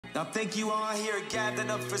Now thank you all here gathered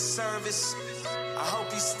up for service. I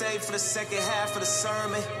hope you stay for the second half of the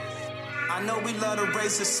sermon. I know we love to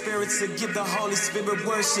raise the spirits and give the Holy Spirit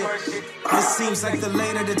worship. It seems like the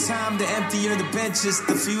later the time, the emptier the benches,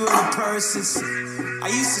 the fewer the persons. I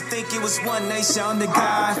used to think it was one nation under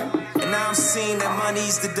God, and now I'm seeing that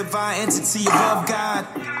money's the divine entity above God.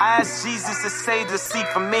 I asked Jesus to save the seat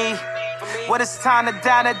for me. When it's time to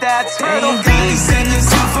die to that turtle beast. He said the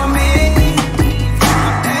seat for me.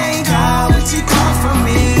 Thank God what you done for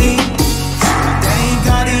me. Thank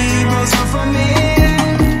God he rose up for me.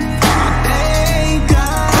 Thank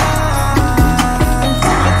God.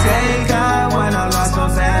 I thank God when I lost my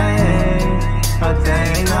faith. I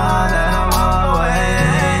thank God that I'm away.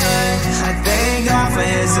 I thank God for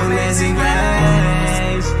his amazing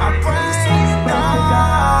grace. I praise God.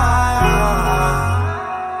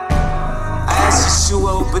 I ask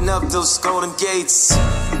Yeshua open up those golden gates.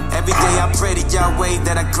 Every day I pray to Yahweh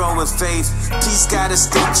that I grow in faith. Peace guide us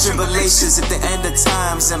through tribulations at the end of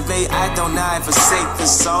times. And may I don't forsake the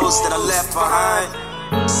souls that I left behind.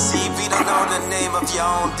 See, if you don't know the name of your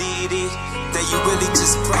own deity, then you really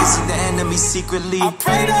just praising the enemy secretly. I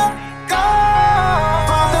pray to God,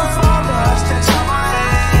 Father, stretch out my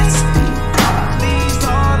hands. Please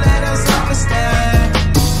don't let us understand.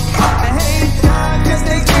 They hate God cause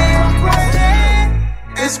they can't pray.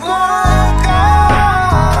 It's one God.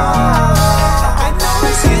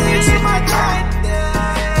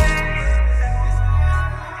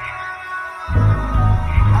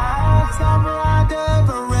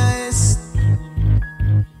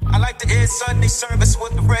 Sunday service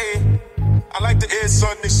with the rain. I like to end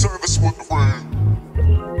Sunday service with the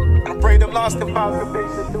rain. I pray the lost and found the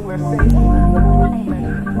things to do and say.